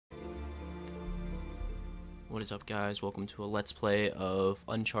What is up, guys? Welcome to a Let's Play of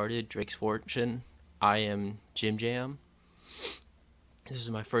Uncharted, Drake's Fortune. I am Jim Jam. This is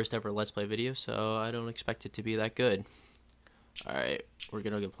my first ever Let's Play video, so I don't expect it to be that good. Alright, we're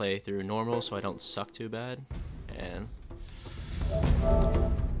gonna play through normal so I don't suck too bad. And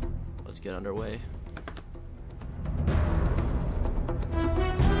let's get underway.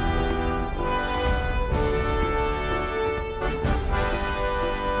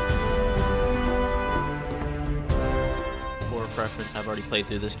 Preference, I've already played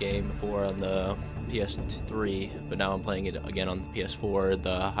through this game before on the PS3, but now I'm playing it again on the PS4,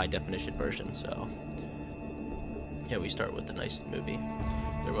 the high definition version. So yeah, we start with the nice movie.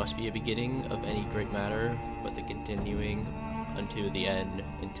 There must be a beginning of any great matter, but the continuing unto the end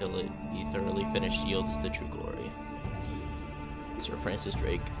until it be thoroughly finished yields the true glory. Sir Francis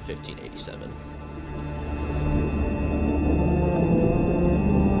Drake, 1587.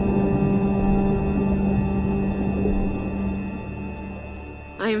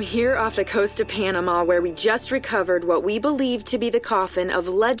 I am here off the coast of Panama, where we just recovered what we believe to be the coffin of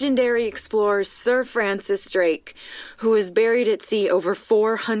legendary explorer Sir Francis Drake, who was buried at sea over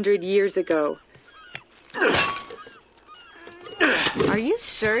 400 years ago. Are you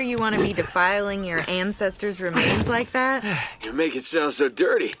sure you want to be defiling your ancestors' remains like that? You make it sound so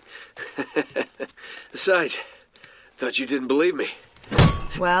dirty. Besides, thought you didn't believe me.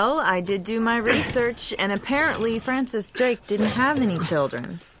 Well, I did do my research, and apparently Francis Drake didn't have any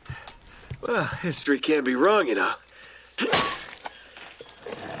children. Well, history can't be wrong, you know.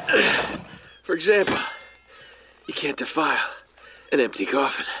 For example, you can't defile an empty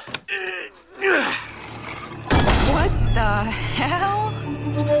coffin. What the hell?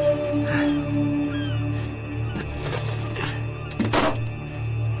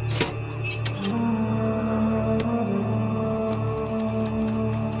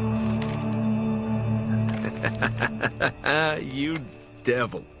 You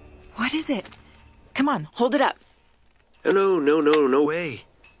devil. What is it? Come on, hold it up. No way.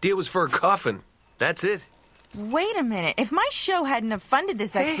 Deal was for a coffin. That's it. Wait a minute. If my show hadn't have funded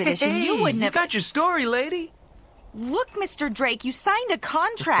this expedition, you wouldn't have... You got your story, lady. Look, Mr. Drake, you signed a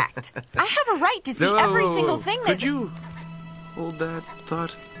contract. I have a right to see every single thing that... Could you hold that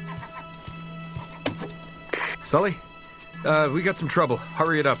thought? Sully, we got some trouble.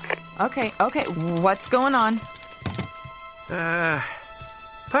 Hurry it up. Okay. What's going on?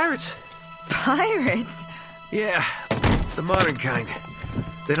 Pirates. Pirates? Yeah, the modern kind.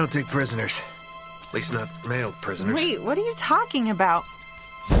 They don't take prisoners. At least not male prisoners. Wait, what are you talking about?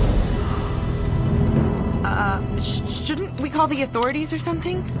 Shouldn't we call the authorities or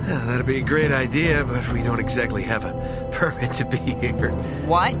something? Yeah, that'd be a great idea, but we don't exactly have a permit to be here.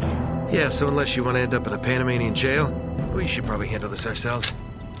 What? Yeah, so unless you want to end up in a Panamanian jail, we should probably handle this ourselves.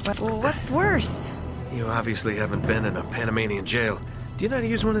 What's worse? You obviously haven't been in a Panamanian jail. Do you know how to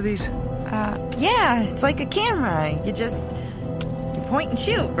use one of these? Yeah, it's like a camera. You point and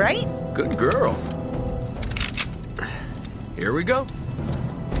shoot, right? Good girl. Here we go.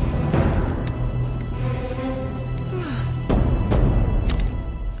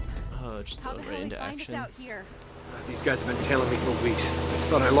 Just throw right into action. These guys have been tailing me for weeks. I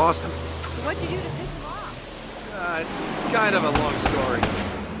thought I lost them. So what'd you do to piss them off? It's kind of a long story.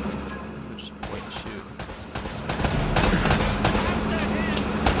 Just point and shoot.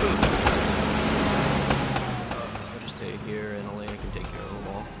 I'll just stay here, and Elena can take care of them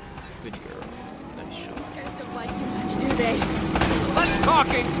all. Good girl. Nice shot. These guys don't like you much, do they? Less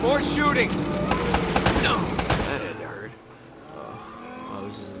talking, more shooting. No, that had to hurt. Oh,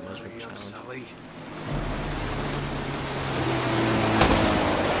 this is a mushroom challenge. Sully.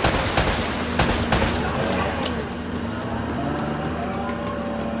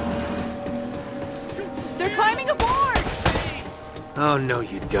 They're climbing aboard! Oh, no,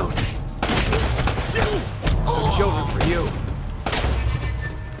 you don't. Children for you.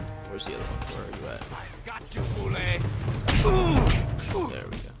 Where's the other one? Where are you at? Got you, Boule. There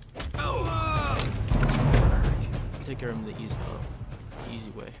we go. Take care of him the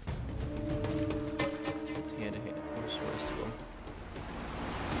easy way. It's hand to hand. Where's the rest of them?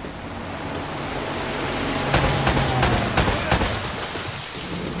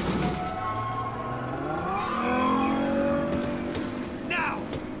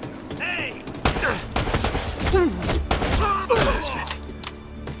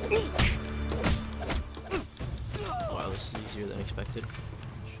 Wow, this is easier than expected.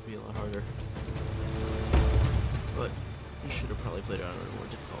 Should be a lot harder. But you should have probably played it on a more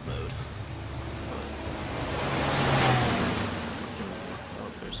difficult mode. Oh,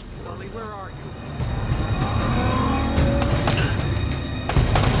 there's four. Sully, where are you?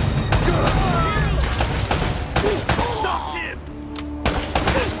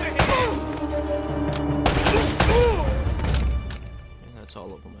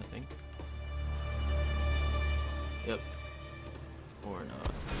 Or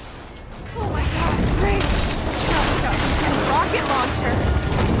not. Oh my god, Drake! Rocket launcher!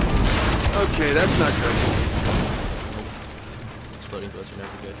 Okay, that's not good. Exploding boats are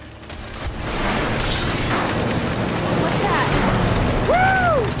never good. What's that?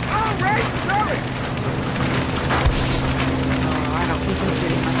 Woo! All right, sorry. Oh, I don't think I'm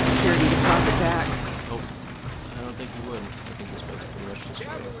getting my security deposit back. Nope. I don't think you would. I think this boat's pretty much just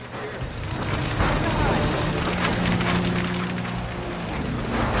fine.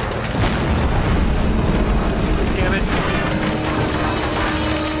 Damn it.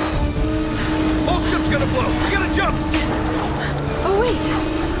 Whole ship's gonna blow. We gotta jump. Oh, wait!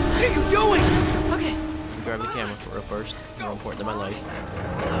 What are you doing? Okay. Grab the camera for it first. More important than my life.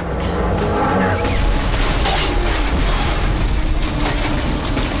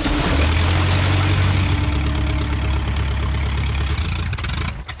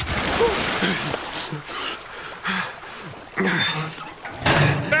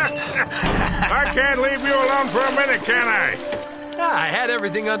 I can't leave you alone for a minute, can I? I had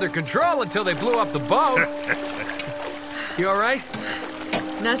everything under control until they blew up the boat. You all right?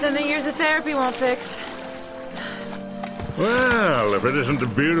 Nothing that years of therapy won't fix. Well, if it isn't the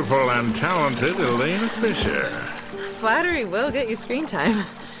beautiful and talented Elena Fisher. Flattery will get you screen time.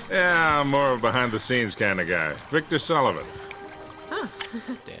 Yeah, I'm more of a behind-the-scenes kind of guy. Victor Sullivan.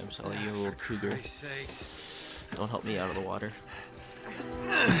 Damn, Sully, you little cougar. Don't help me out of the water.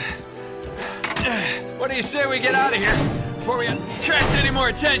 What do you say we get out of here before we attract any more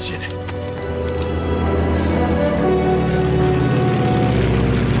attention?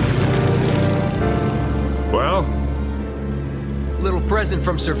 Well? Little present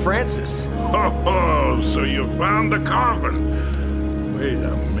from Sir Francis. Oh, so you found the coffin. Wait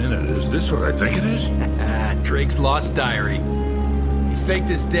a minute, is this what I think it is? Drake's lost diary. He faked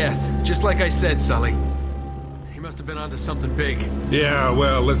his death, just like I said, Sully. He must have been onto something big. Yeah,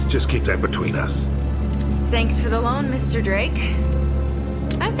 well, let's just keep that between us. Thanks for the loan, Mr. Drake.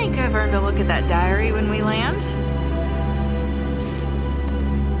 I think I've earned a look at that diary when we land.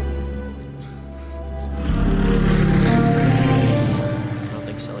 I don't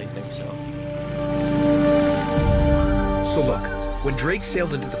think Sully thinks so. So look, when Drake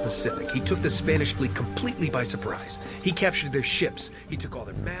sailed into the Pacific, he took the Spanish fleet completely by surprise. He captured their ships, he took all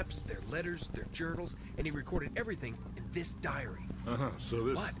their maps, their letters, their journals, and he recorded everything in this diary. So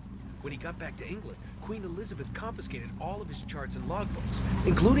this... But when he got back to England, Queen Elizabeth confiscated all of his charts and logbooks,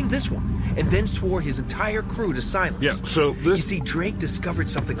 including this one, and then swore his entire crew to silence. Yeah, so this... You see, Drake discovered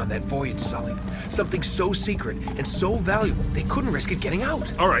something on that voyage, Sully. Something so secret and so valuable, they couldn't risk it getting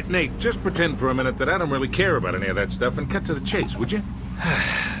out. All right, Nate, just pretend for a minute that I don't really care about any of that stuff and cut to the chase, would you?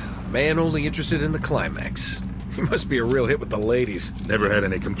 Man only interested in the climax. He must be a real hit with the ladies. Never had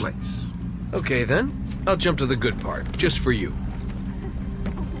any complaints. Okay, then. I'll jump to the good part, just for you.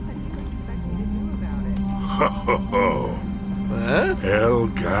 Ho, ho, ho. Huh? El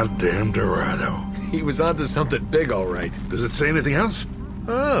goddamn Dorado. He was onto something big, all right. Does it say anything else?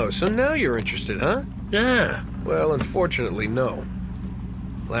 Oh, so now you're interested, huh? Yeah. Well, unfortunately, no.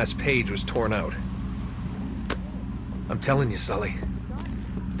 Last page was torn out. I'm telling you, Sully.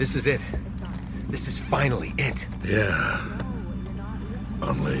 This is it. This is finally it. Yeah.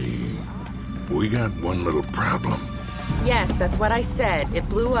 Only... we got one little problem. Yes, that's what I said. It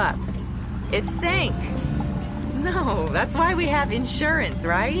blew up. It sank. No, that's why we have insurance,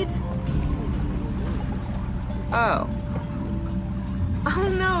 right? Oh.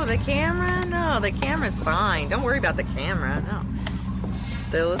 Oh no, the camera? No, the camera's fine. Don't worry about the camera. No.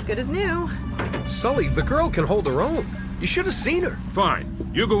 Still as good as new. Sully, the girl can hold her own. You should have seen her.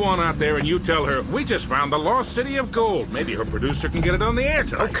 Fine. You go on out there and you tell her, we just found the lost city of gold. Maybe her producer can get it on the air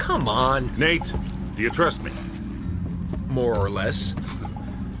tonight. Oh, come on. Nate, do you trust me? More or less.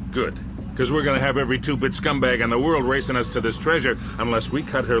 Good. Because we're going to have every two-bit scumbag in the world racing us to this treasure unless we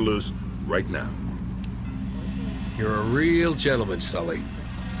cut her loose right now. You're a real gentleman, Sully.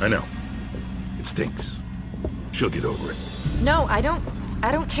 I know. It stinks. She'll get over it. No, I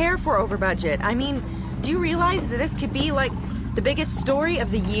don't care for over budget. I mean, do you realize that this could be like the biggest story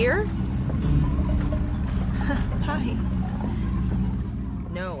of the year? Hi.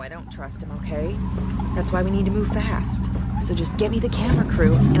 No, I don't trust him, okay? That's why we need to move fast. So just get me the camera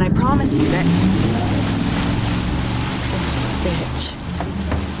crew, and I promise you that... Son of a bitch.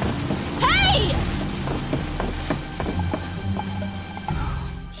 Hey!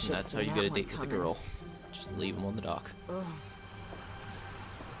 That's how you get a date with the girl. Just leave him on the dock.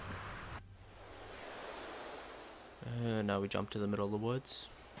 Now we jump to the middle of the woods.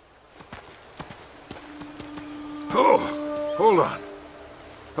 Oh, hold on.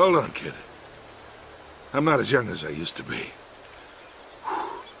 Hold on, kid. I'm not as young as I used to be.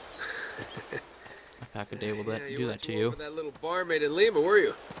 A pack a day will Yeah, do that to you. For that little barmaid in Lima, were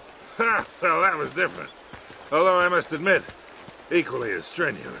you? Ha! Well, that was different. Although I must admit, equally as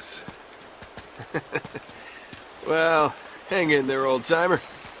strenuous. Well, hang in there, old-timer.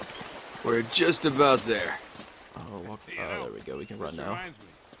 We're just about there. Oh, there we go. We can run now.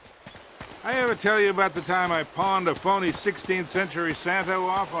 I ever tell you about the time I pawned a phony 16th century Santo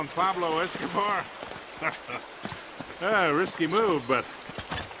off on Pablo Escobar? Risky move, but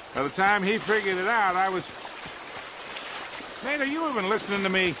by the time he figured it out, I was... Mate, are you even listening to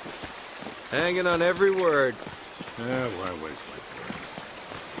me? Hanging on every word. Why waste my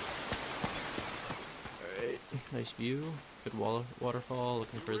Alright, nice view. Good waterfall.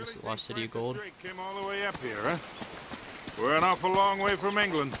 Looking for this lost city of gold. Drake came all the way up here, huh? We're an awful long way from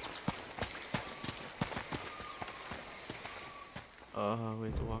England. We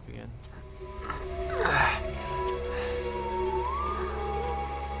have to walk again.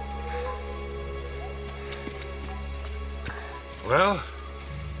 Well?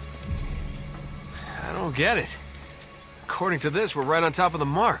 I don't get it. According to this, we're right on top of the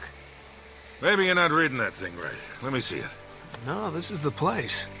mark. Maybe you're not reading that thing right. Let me see it. No, this is the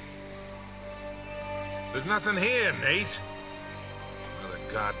place. There's nothing here, Nate. Another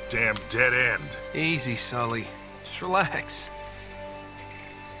goddamn dead end. Easy, Sully. Just relax.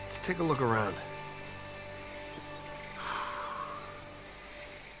 Let's take a look around.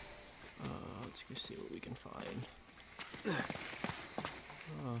 Let's go see what we can find.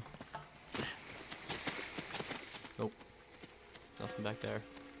 Nope. Nothing back there.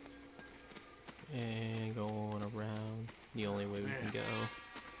 And going around the only way we can go.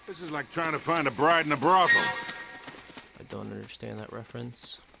 This is like trying to find a bride in a brothel. I don't understand that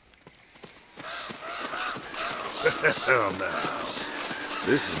reference. Hell no.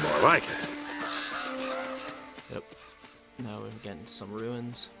 This is more like it. Yep. Now we're getting some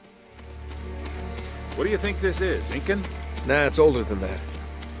ruins. What do you think this is, Incan? Nah, it's older than that.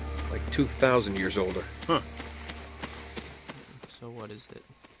 Like 2,000 years older. Huh. So what is it?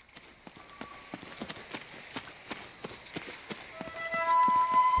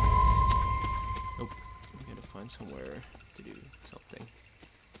 Nope. We gotta find somewhere to do something.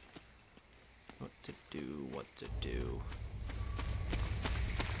 What to do, what to do.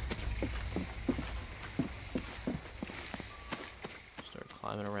 Start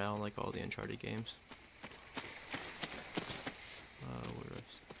climbing around like all the Uncharted games. Where is...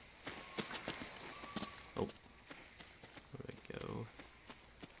 Oh. Where do I go?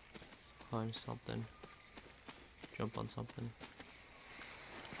 Climb something. Jump on something.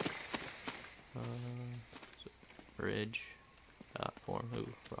 Bridge. Platform.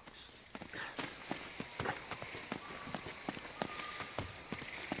 Ooh, rocks.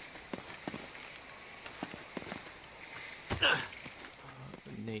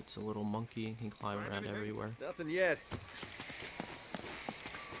 Nate's a little monkey and can climb around everywhere. Nothing yet.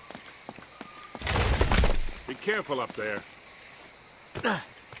 Be careful up there.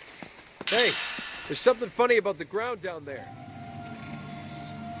 Hey, there's something funny about the ground down there.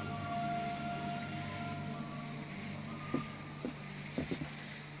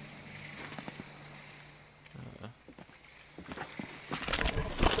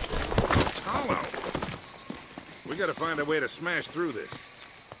 It's hollow. We gotta find a way to smash through this.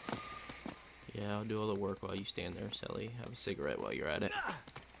 Yeah, I'll do all the work while you stand there, Sally. Have a cigarette while you're at it.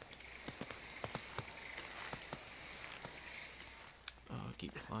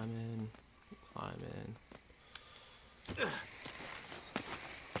 Keep climbing. Keep climbing.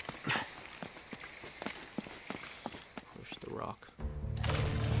 Push the rock.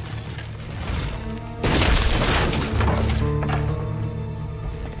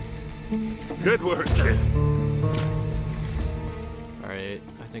 Good work, kid. Alright,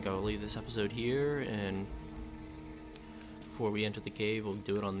 I think I'll leave this episode here, and before we enter the cave, we'll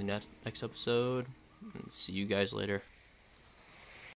do it on the next episode. And see you guys later.